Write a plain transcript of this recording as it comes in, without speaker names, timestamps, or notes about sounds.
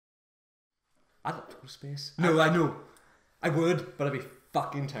I'd love to go to space. No, I know. I would, but I'd be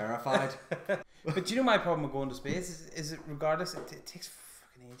fucking terrified. But do you know my problem with going to space is it regardless, it takes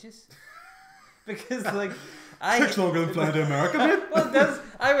fucking ages. Because like Takes longer than flying to America, mate. Well, it does.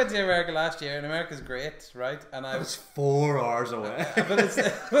 I went to America last year, and America's great, right? And I was 4 hours away. but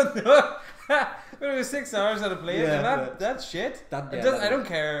it was 6 hours on a plane, and that's shit. I don't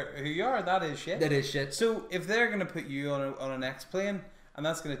care who you are. That is shit. That is shit. So if they're gonna put you on a next plane, and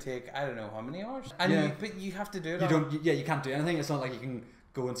that's gonna take I don't know how many hours, and but you have to do it. You can't do anything. It's not like you can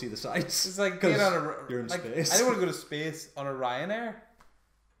go and see the sights. It's like you're in space. I don't want to go to space on a Ryanair.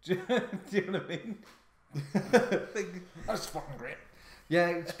 Do you know what I mean? That's fucking great.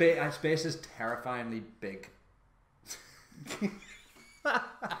 Yeah, space is terrifyingly big.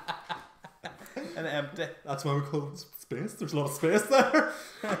 And empty. That's why we call it space. There's a lot of space there.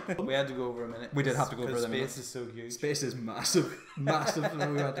 We had to go over a minute. We did have to go over a minute. Space is so huge. Space is massive. Massive.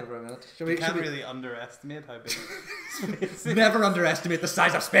 We had to over a minute. You can't really underestimate how big space is. Never underestimate the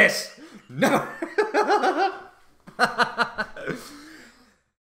size of space. Never.